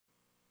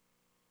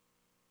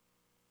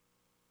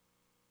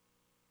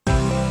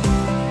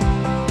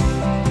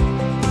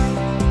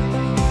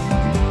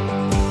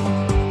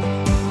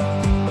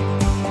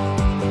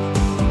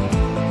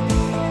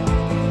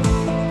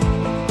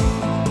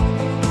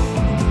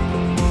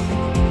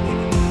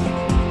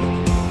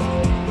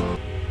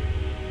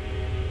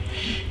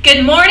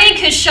Good morning,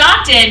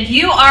 Coshocton.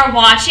 You are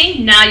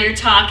watching Now You're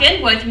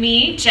Talking with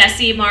me,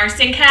 Jessie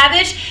Marston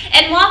Cabbage,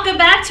 and welcome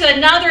back to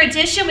another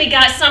edition. We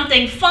got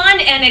something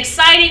fun and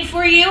exciting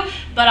for you,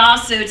 but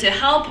also to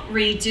help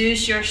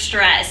reduce your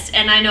stress.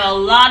 And I know a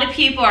lot of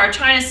people are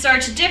trying to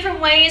search different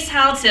ways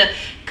how to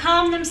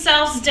calm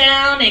themselves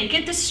down and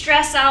get the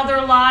stress out of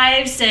their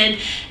lives, and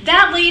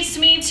that leads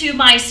me to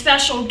my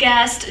special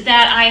guest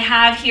that I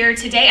have here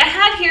today. I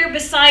have here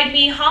beside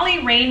me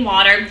Holli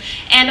Rainwater,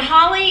 and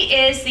Holli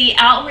is the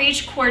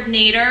outreach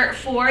coordinator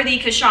for the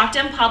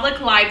Coshocton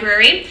Public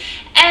Library,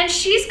 and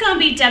she's going to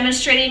be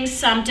demonstrating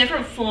some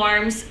different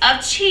forms of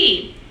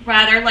Qi,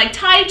 rather like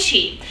Tai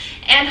Chi.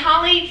 And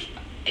Holli,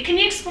 can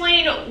you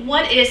explain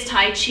what is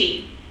Tai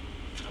Chi?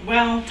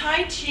 Well,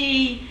 Tai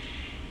Chi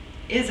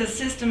is a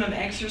system of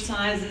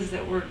exercises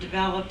that were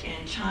developed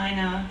in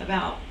China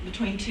about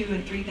between 2,000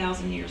 and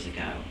 3,000 years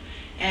ago.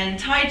 And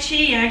Tai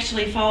Chi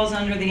actually falls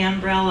under the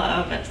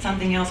umbrella of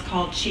something else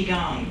called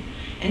Qigong.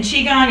 And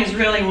Qigong is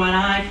really what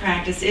I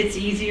practice. It's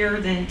easier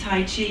than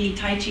Tai Chi.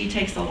 Tai Chi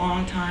takes a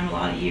long time, a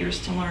lot of years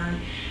to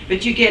learn,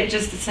 but you get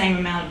just the same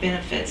amount of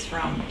benefits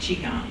from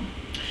Qigong.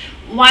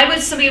 Why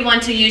would somebody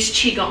want to use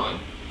Qigong?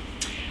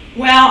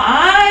 Well,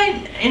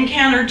 I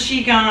encountered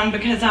Qigong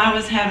because I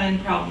was having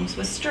problems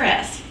with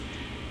stress.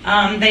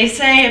 They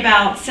say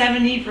about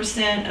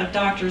 70% of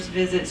doctors'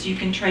 visits you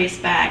can trace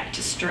back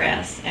to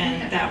stress,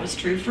 and that was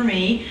true for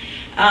me.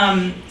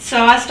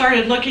 So I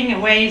started looking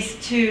at ways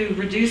to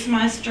reduce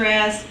my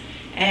stress,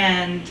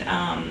 and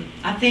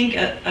I think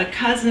a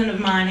cousin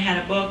of mine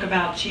had a book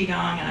about Qigong,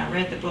 and I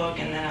read the book,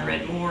 and then I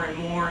read more and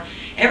more.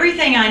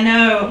 Everything I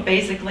know,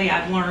 basically,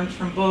 I've learned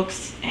from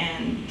books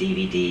and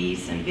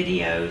DVDs and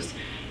videos.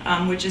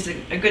 Which is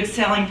a good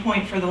selling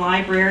point for the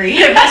library.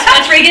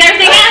 That's where you get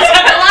everything else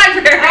from the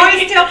library. I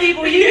always tell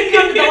people, you can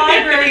come to the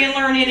library and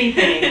learn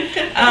anything.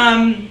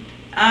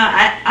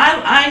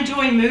 I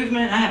enjoy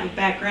movement. I have a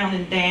background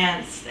in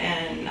dance,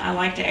 and I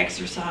like to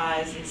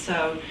exercise. And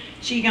so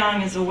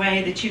Qigong is a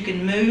way that you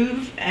can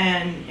move,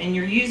 and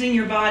you're using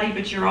your body,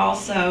 but you're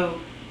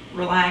also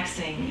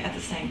relaxing at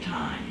the same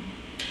time.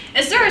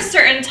 Is there a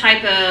certain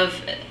time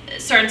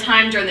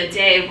during the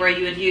day where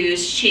you would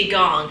use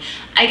Qigong?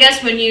 I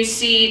guess when you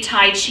see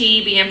Tai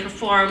Chi being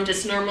performed,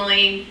 it's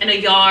normally in a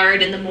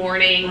yard in the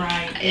morning.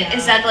 Right. Yeah.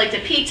 Is that like the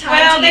peak time?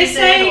 Well, to use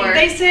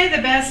they say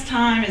the best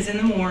time is in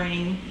the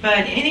morning,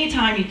 but any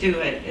time you do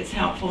it, it's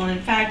helpful. And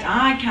in fact,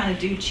 I kind of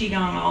do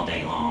Qigong all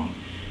day long.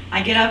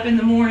 I get up in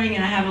the morning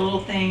and I have a little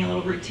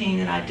routine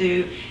that I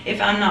do. If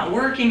I'm not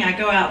working, I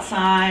go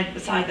outside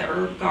beside the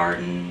herb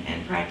garden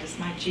and practice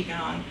my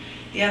Qigong.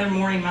 The other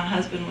morning, my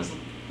husband was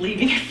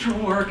leaving for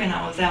work, and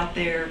I was out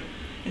there,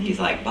 and he's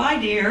like, "Bye,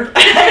 dear."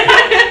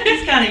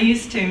 He's kind of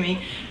used to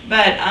me.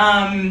 But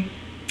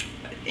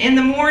in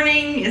the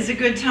morning is a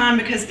good time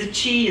because the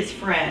Qi is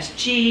fresh.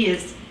 Qi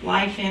is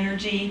life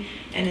energy,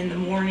 and in the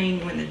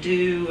morning when the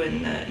dew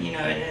and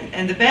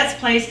and the best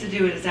place to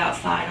do it is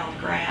outside on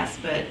the grass.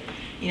 But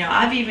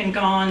I've even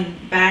gone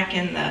back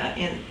in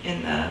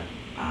the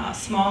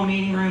small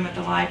meeting room at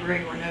the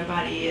library where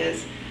nobody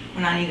is.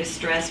 When I need a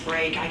stress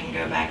break, I can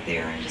go back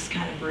there and just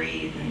kind of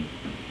breathe and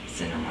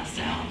center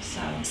myself.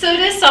 So it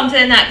is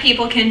something that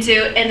people can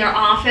do in their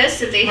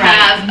office if they right.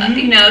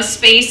 have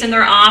space in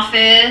their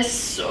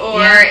office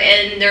or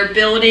in their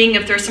building.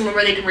 If there's somewhere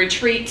where they can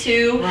retreat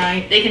to,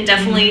 right. They can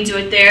definitely do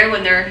it there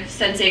when they're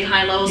sensing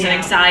high levels of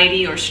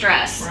anxiety or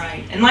stress.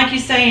 Right. And like you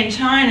say, in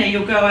China,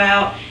 you'll go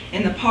out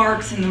in the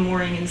parks in the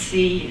morning and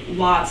see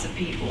lots of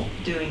people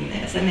doing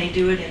this, and they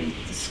do it in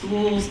the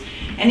schools.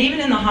 And even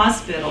in the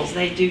hospitals,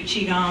 they do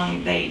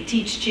Qigong. They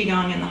teach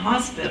Qigong in the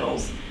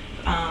hospitals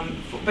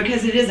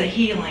because it is a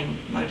healing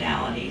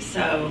modality.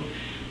 So,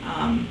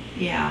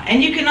 yeah.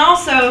 And you can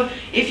also,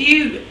 if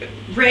you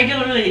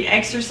regularly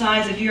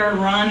exercise, if you're a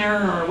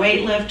runner or a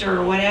weightlifter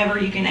or whatever,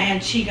 you can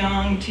add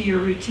Qigong to your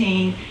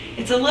routine.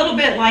 It's a little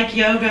bit like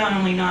yoga,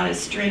 only not as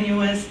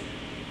strenuous.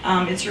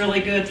 It's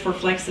really good for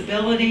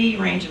flexibility,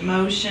 range of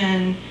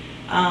motion.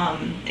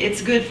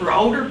 It's good for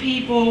older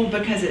people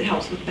because it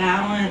helps with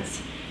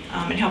balance.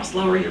 It helps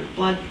lower your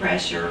blood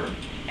pressure.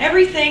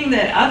 Everything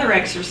that other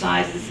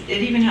exercises,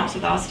 it even helps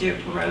with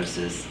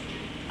osteoporosis.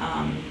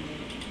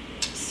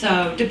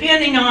 So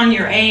depending on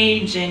your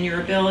age and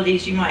your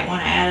abilities, you might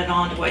want to add it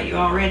on to what you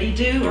already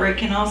do, or it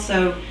can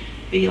also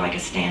be like a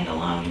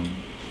standalone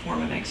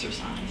form of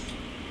exercise.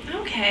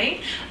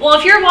 Okay. Well,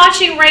 if you're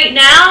watching right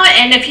now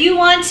and if you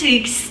want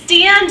to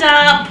stand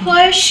up,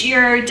 push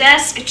your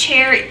desk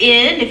chair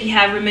in if you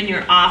have room in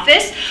your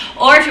office,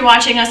 or if you're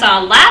watching us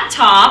on a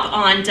laptop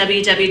on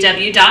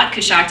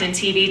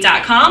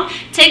www.coshoctontv.com,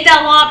 take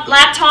that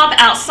laptop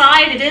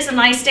outside. It is a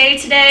nice day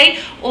today,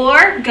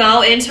 or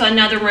go into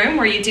another room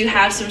where you do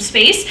have some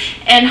space.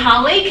 And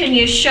Holli, can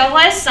you show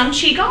us some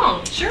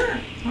Qigong? Sure.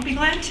 I'll be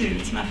glad to.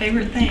 It's my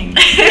favorite thing.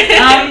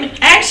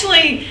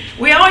 Actually,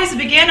 we always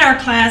begin our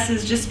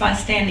classes just by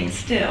standing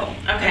still.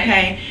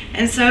 Okay.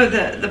 And so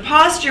the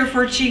posture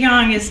for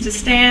Qigong is to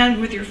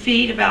stand with your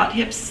feet about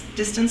hips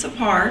distance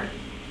apart.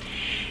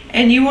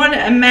 And you want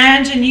to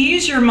imagine, you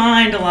use your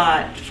mind a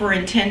lot for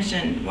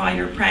intention while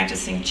you're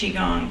practicing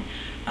Qigong.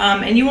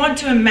 And you want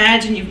to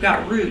imagine you've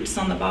got roots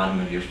on the bottom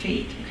of your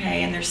feet,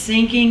 okay? And they're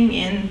sinking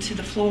into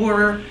the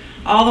floor,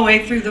 all the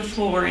way through the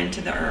floor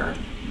into the earth.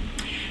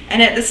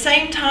 And at the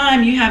same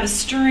time, you have a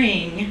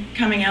string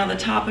coming out of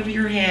the top of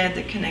your head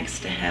that connects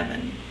to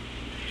heaven.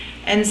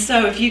 And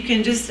so if you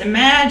can just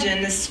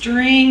imagine the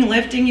string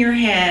lifting your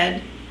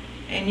head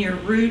and your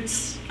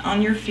roots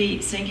on your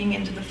feet sinking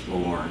into the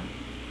floor,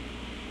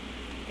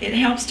 it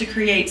helps to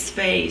create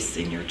space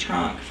in your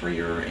trunk for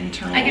your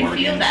internal organs. I can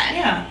feel that.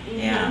 Yeah,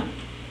 yeah.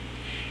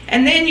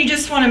 And then you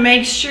just want to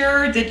make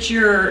sure that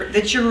you're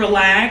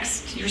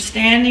relaxed. You're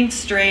standing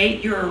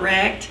straight, you're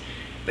erect,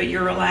 but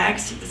you're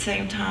relaxed at the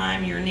same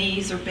time. Your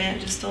knees are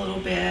bent just a little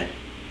bit.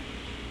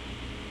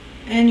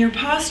 And your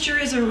posture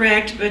is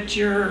erect, but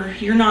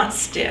you're not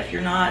stiff,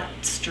 you're not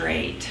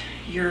straight.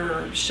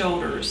 Your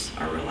shoulders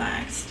are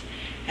relaxed.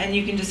 And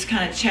you can just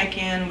kind of check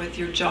in with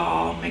your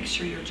jaw, make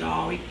sure your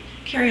jaw, we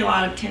carry a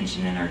lot of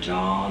tension in our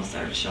jaws,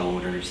 our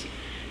shoulders,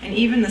 and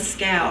even the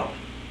scalp.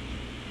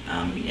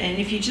 And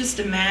if you just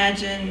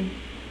imagine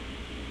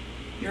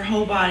your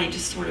whole body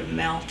just sort of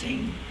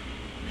melting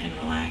and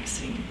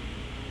relaxing.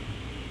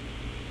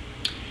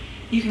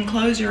 You can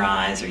close your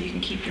eyes or you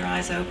can keep your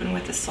eyes open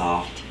with a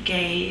soft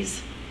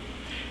gaze.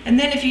 And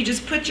then if you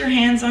just put your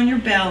hands on your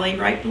belly,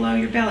 right below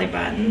your belly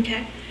button.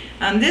 Okay.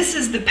 This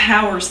is the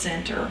power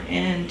center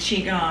in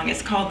Qigong.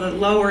 It's called the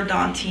lower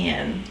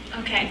dantian,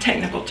 okay,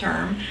 technical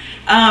term.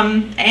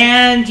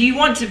 And you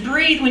want to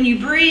breathe. When you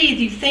breathe,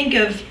 you think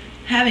of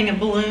having a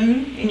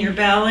balloon in your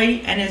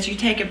belly, and as you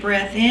take a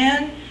breath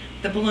in,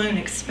 the balloon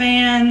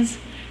expands,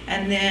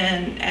 and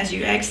then as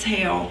you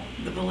exhale,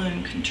 the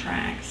balloon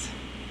contracts.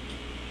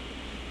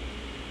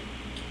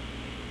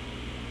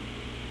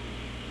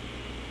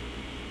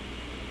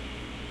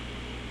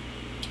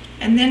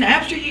 And then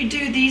after you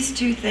do these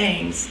two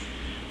things,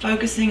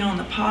 focusing on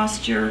the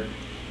posture,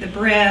 the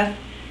breath,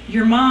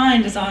 your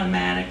mind is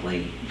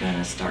automatically going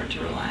to start to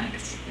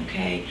relax,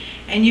 okay?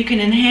 And you can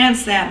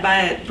enhance that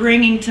by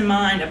bringing to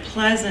mind a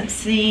pleasant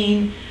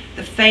scene,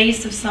 the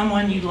face of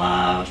someone you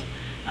love,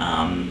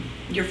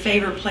 your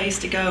favorite place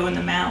to go in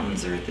the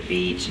mountains or at the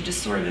beach, and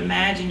just sort of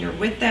imagine you're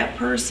with that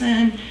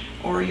person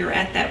or you're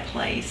at that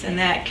place, and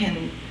that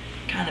can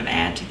kind of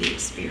add to the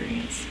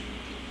experience.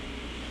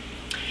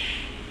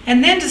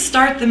 And then to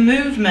start the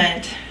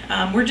movement,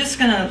 we're just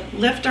going to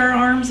lift our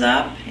arms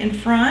up in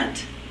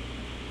front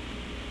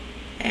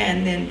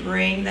and then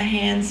bring the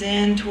hands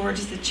in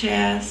towards the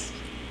chest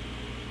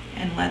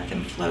and let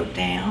them float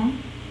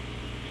down.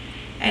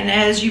 And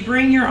as you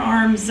bring your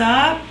arms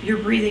up, you're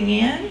breathing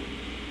in.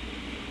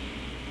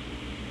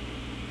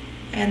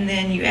 And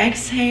then you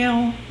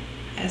exhale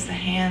as the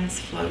hands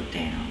float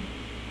down.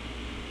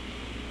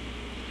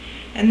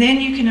 And then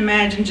you can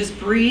imagine just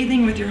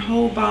breathing with your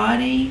whole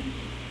body.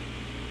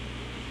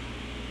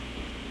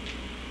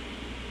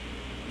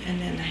 And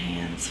then the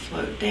hands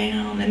float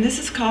down. And this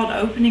is called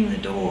opening the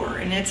door,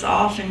 and it's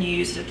often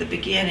used at the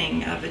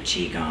beginning of a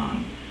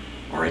Qigong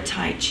or a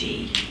Tai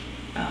Chi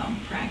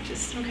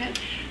practice. Okay.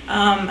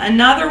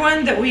 Another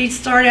one that we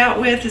start out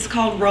with is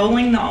called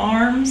rolling the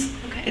arms.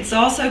 Okay. It's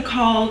also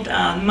called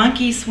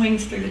monkey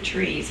swings through the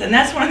trees. And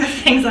that's one of the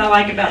things I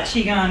like about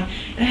Qigong.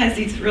 It has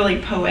these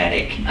really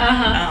poetic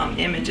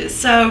images.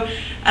 So,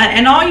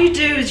 and all you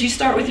do is you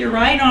start with your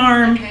right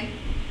arm, Okay.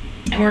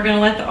 and we're going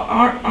to let the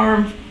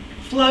arm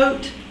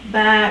float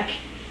back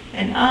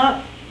and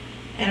up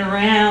and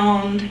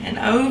around and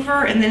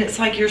over, and then it's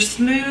like you're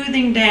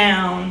smoothing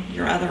down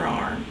your other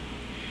arm,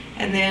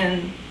 and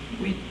then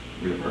we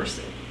reverse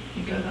it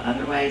and go the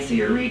other way, so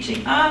you're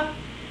reaching up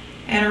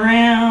and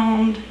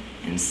around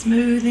and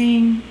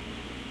smoothing.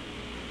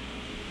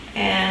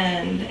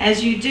 And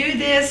as you do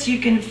this, you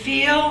can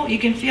feel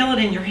it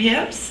in your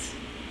hips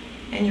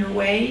and your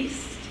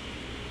waist.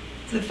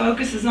 So the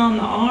focus is on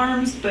the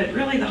arms, but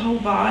really the whole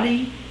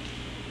body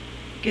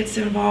gets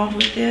involved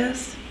with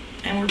this.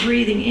 And we're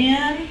breathing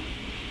in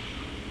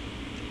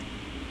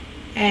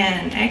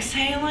and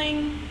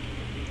exhaling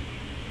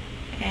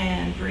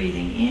and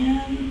breathing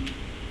in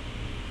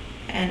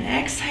and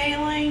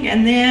exhaling,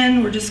 and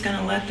then we're just going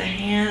to let the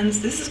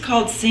hands, this is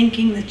called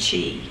sinking the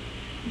chi.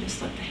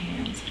 Just let the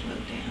hands float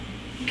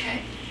down.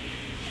 Okay.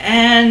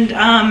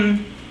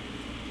 And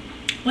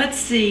let's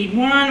see,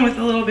 one with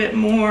a little bit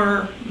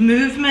more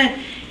movement.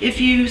 If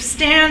you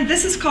stand,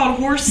 this is called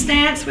horse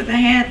stance, with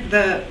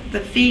the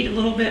feet a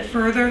little bit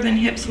further than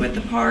hips width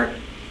apart.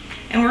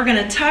 And we're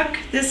going to tuck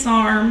this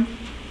arm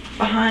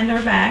behind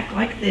our back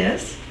like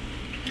this.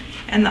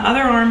 And the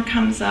other arm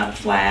comes up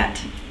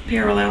flat,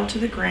 parallel to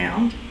the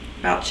ground,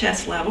 about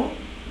chest level.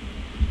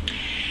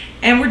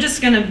 And we're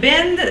just going to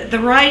bend the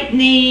right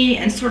knee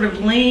and sort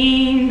of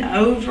lean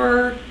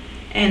over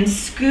and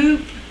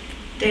scoop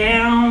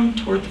down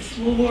toward the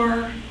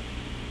floor.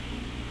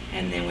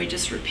 And then we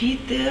just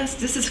repeat this.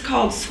 This is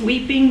called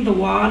sweeping the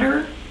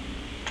water.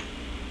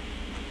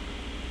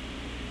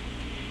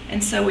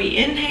 And so we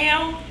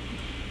inhale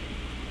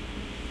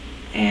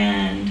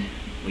and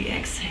we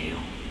exhale.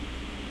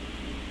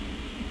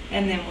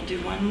 And then we'll do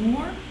one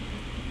more.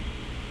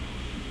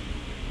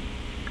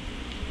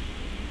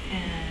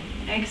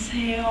 And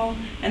exhale.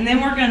 And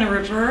then we're going to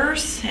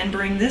reverse and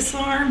bring this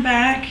arm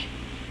back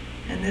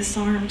and this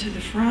arm to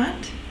the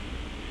front.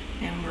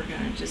 And we're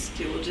going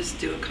to we'll just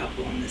do a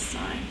couple on this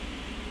side.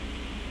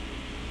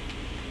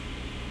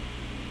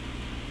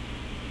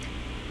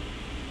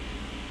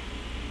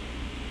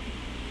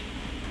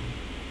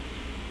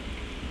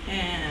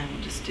 And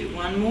we'll just do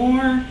one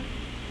more.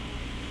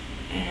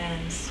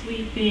 And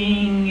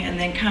sweeping, and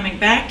then coming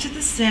back to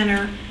the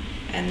center,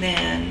 and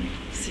then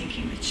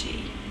sinking the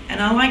chi.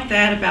 And I like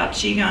that about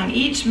Qigong.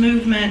 Each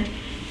movement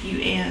you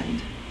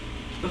end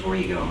before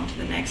you go on to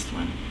the next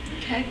one.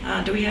 Okay.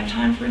 Do we have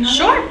time for another?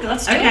 Sure,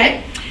 let's do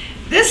it.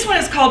 This one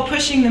is called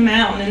Pushing the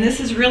Mountain, and this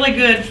is really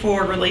good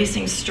for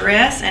releasing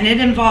stress, and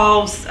it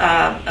involves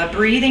a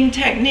breathing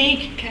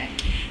technique. Okay.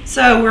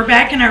 So we're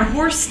back in our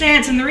horse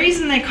stance, and the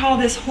reason they call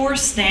this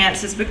horse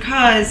stance is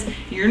because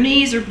your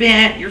knees are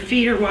bent, your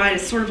feet are wide.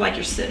 It's sort of like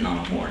you're sitting on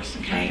a horse,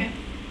 okay?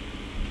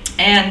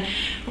 And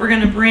we're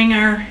going to bring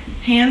our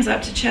hands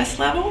up to chest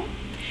level,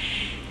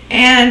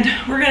 and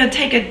we're going to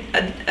take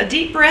a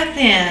deep breath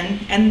in,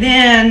 and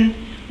then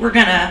we're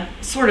going to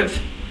sort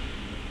of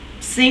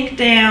sink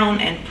down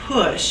and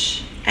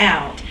push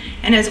out.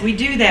 And as we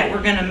do that,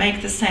 we're going to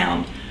make the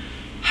sound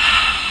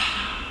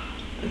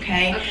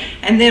okay?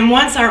 And then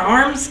once our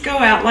arms go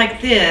out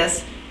like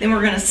this, then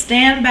we're going to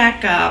stand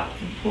back up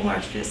and pull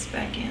our fists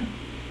back in,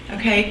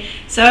 okay?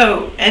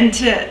 So, and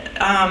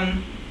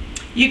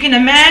you can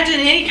imagine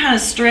any kind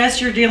of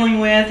stress you're dealing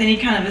with, any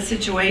kind of a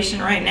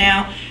situation right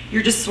now,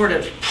 you're just sort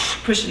of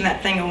pushing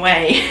that thing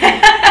away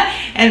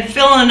and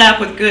filling it up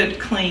with good,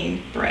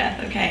 clean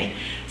breath, okay?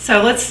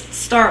 So let's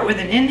start with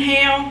an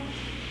inhale,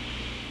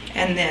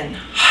 and then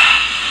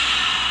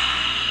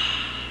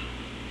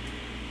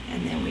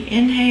we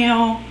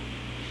inhale.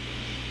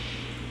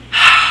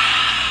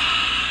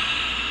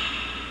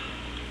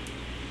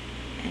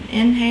 And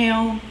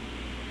inhale.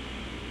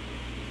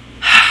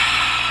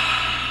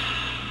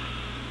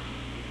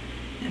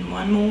 And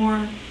one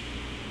more.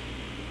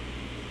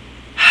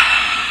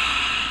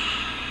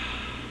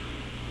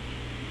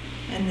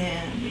 And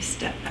then we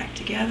step back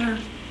together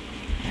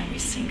and we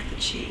sink the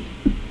chi.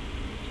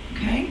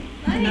 Okay?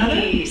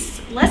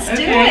 Nice. Let's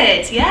do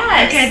it.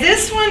 Yes. Okay,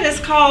 this one is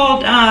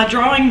called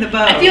Drawing the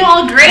Bow. I feel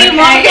all great. Okay.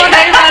 Mom, going to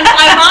run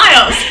 5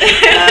 miles.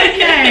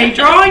 Okay,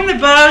 Drawing the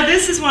Bow.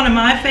 This is one of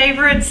my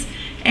favorites.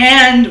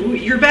 And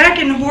you're back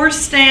in horse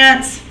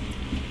stance.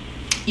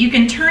 You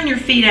can turn your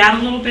feet out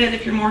a little bit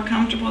if you're more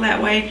comfortable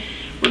that way.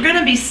 We're going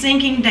to be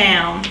sinking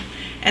down.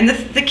 And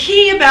the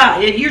key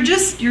about it, you're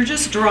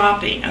just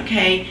dropping,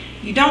 okay?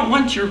 You don't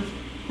want your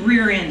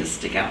rear end to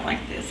stick out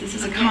like this. This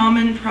is a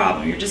common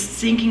problem. You're just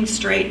sinking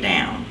straight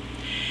down.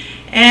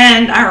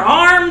 And our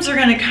arms are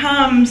going to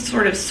come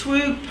sort of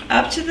swoop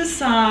up to the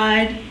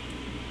side,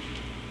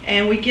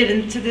 and we get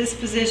into this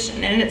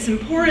position. And it's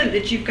important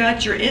that you've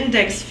got your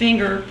index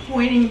finger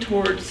pointing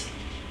towards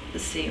the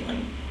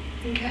ceiling.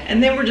 Okay.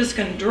 And then we're just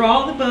going to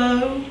draw the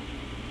bow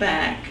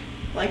back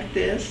like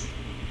this,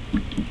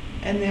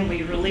 and then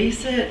we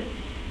release it,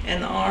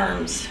 and the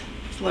arms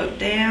float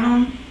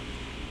down,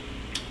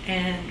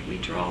 and we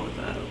draw the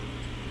bow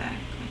back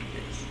like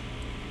this.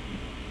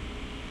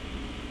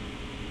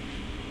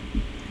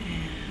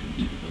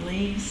 And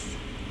release,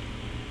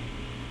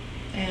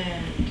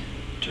 and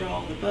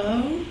draw the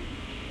bow,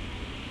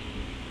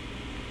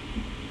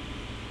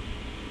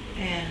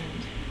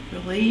 and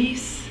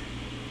release,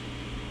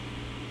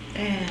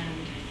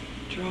 and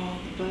draw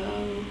the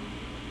bow,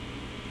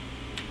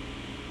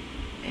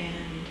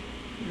 and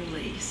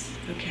release.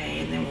 Okay,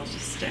 and then we'll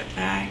just step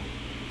back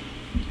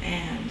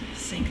and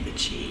sink the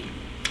chi.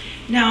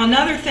 Now,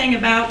 another thing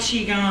about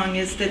Qigong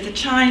is that the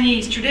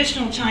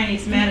traditional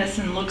Chinese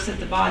medicine looks at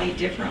the body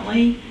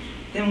differently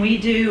than we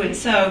do, and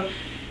so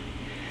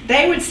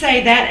they would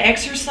say that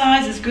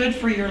exercise is good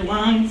for your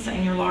lungs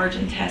and your large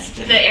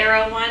intestine. The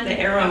arrow one? The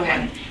arrow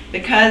one.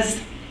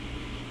 Because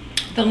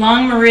the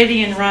lung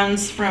meridian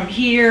runs from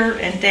here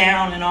and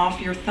down and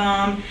off your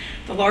thumb.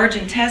 The large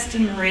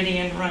intestine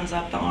meridian runs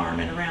up the arm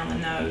and around the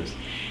nose.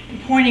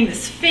 And pointing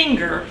this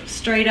finger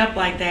straight up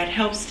like that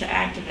helps to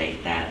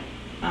activate that,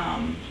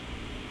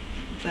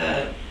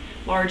 the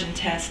large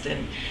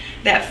intestine.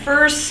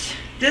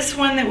 This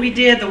one that we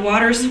did, the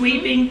water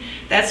sweeping,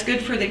 that's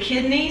good for the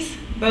kidneys,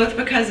 both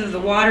because of the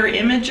water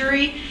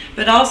imagery,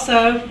 but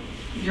also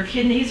your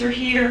kidneys are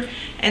here.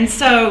 And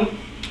so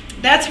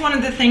that's one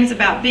of the things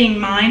about being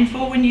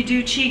mindful when you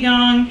do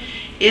Qigong,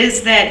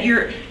 is that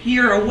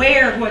you're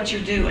aware of what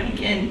you're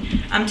doing.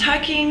 And I'm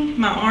tucking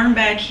my arm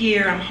back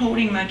here, I'm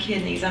holding my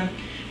kidneys, I'm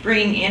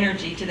bringing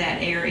energy to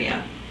that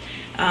area.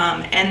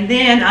 And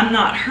then I'm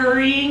not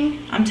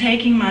hurrying, I'm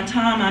taking my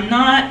time.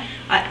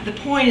 The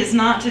point is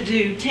not to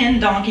do 10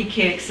 donkey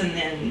kicks and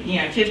then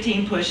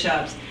 15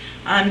 push-ups.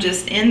 I'm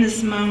just in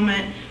this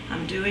moment,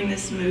 I'm doing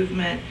this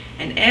movement,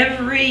 and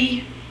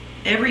every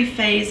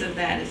phase of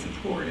that is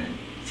important.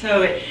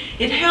 So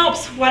it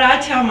helps. What I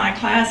tell my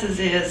classes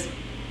is,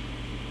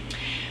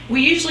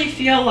 we usually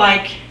feel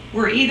like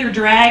we're either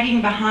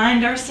dragging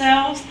behind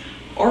ourselves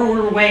or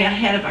we're way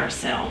ahead of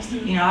ourselves.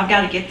 You know, I've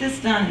got to get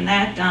this done and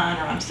that done,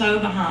 or I'm so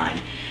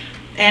behind.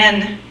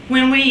 And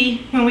when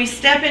we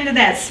step into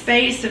that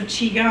space of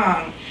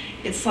Qigong,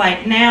 it's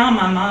like now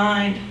my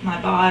mind,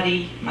 my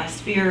body, my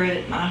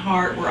spirit, my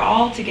heart, we're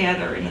all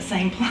together in the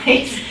same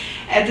place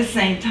at the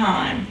same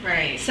time.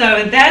 Right.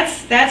 So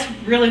that's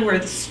really where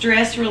the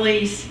stress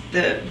release,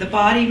 the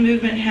body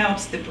movement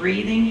helps, the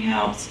breathing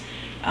helps,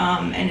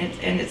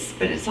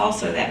 but it's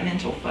also that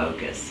mental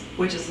focus,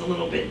 which is a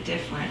little bit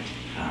different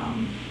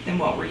than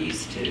what we're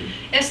used to.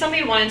 If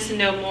somebody wanted to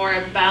know more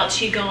about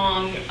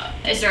Qigong,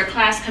 is there a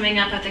class coming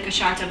up at the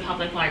Coshocton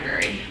Public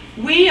Library?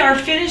 We are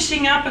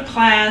finishing up a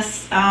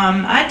class.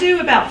 I do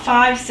about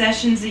 5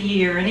 sessions a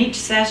year, and each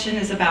session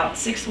is about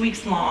 6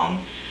 weeks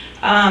long.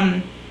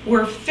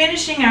 We're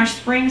finishing our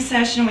spring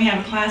session. We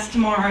have a class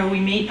tomorrow. We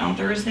meet on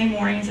Thursday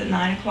mornings at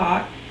 9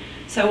 o'clock.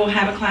 So we'll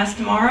have a class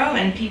tomorrow,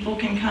 and people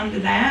can come to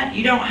that.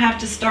 You don't have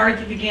to start at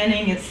the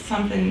beginning. It's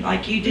something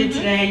like you did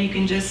today. You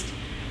can just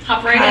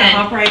hop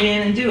right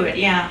in and do it.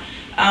 Yeah.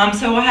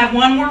 So we'll have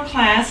one more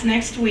class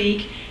next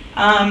week,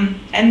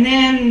 and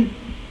then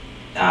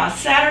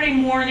Saturday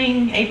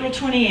morning, April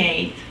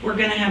 28th, we're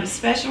going to have a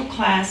special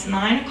class,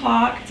 9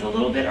 o'clock. It's a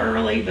little bit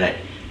early, but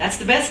that's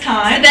the best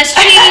time. It's the best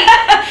cheat.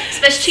 It's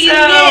the best cheat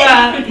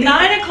So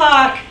 9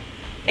 o'clock,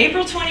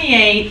 April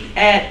 28th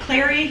at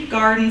Clary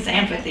Gardens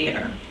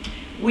Amphitheater.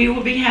 We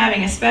will be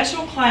having a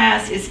special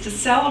class. It's to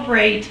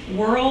celebrate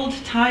World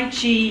Tai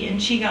Chi and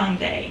Qigong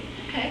Day.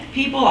 Okay.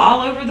 People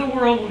all over the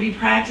world will be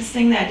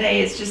practicing that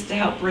day. It's just to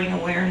help bring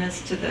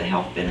awareness to the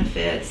health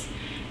benefits.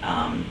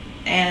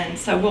 And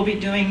so we'll be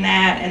doing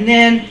that. And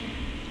then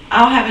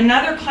I'll have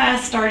another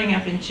class starting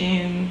up in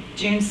June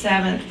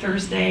 7th,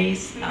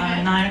 Thursdays,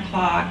 9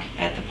 o'clock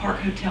at the Park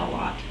Hotel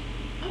lot.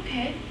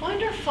 Okay,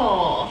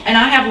 wonderful. And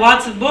I have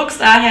lots of books.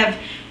 Our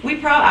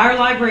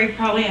library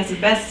probably has the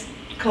best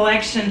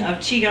collection of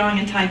Qigong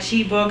and Tai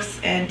Chi books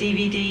and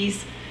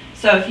DVDs.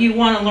 So if you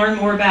want to learn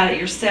more about it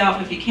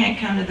yourself, if you can't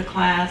come to the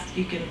class,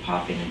 you can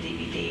pop in a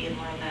DVD and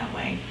learn that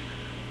way.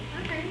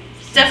 Okay.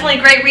 It's definitely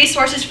great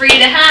resources for you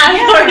to have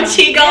for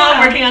Qigong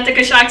working at the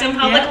Coshocton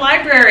Public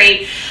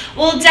Library.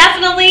 Well,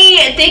 definitely,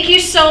 thank you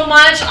so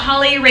much,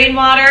 Holli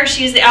Rainwater.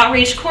 She's the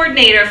outreach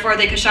coordinator for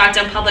the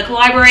Coshocton Public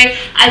Library.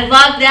 I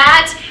love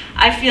that.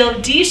 I feel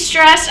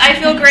de-stressed. I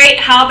feel great.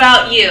 How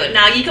about you?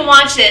 Now, you can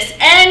watch this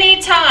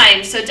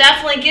anytime, so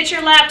definitely get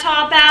your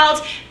laptop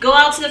out, go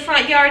out to the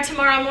front yard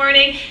tomorrow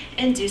morning,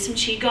 and do some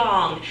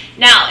Qigong.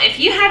 Now, if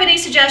you have any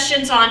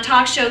suggestions on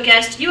talk show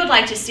guests you would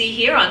like to see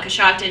here on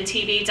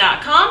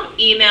CoshoctonTV.com,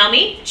 email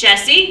me,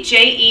 Jessie,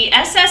 Jessi,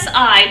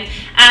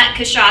 at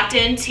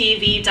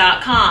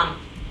CoshoctonTV.com.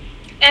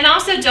 And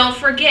also, don't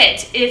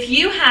forget, if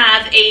you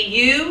have a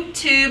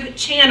YouTube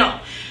channel,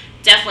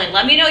 definitely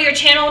let me know your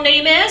channel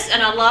name is,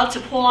 and I'd love to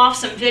pull off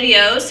some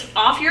videos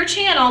off your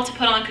channel to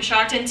put on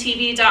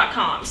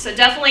CoshoctonTV.com. So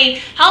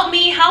definitely help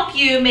me help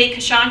you make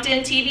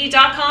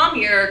CoshoctonTV.com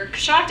your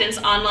Coshocton's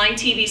online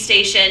TV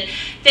station.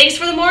 Thanks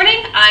for the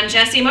morning. I'm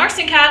Jessie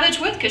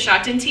Marcinkiewicz with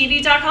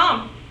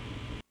CoshoctonTV.com.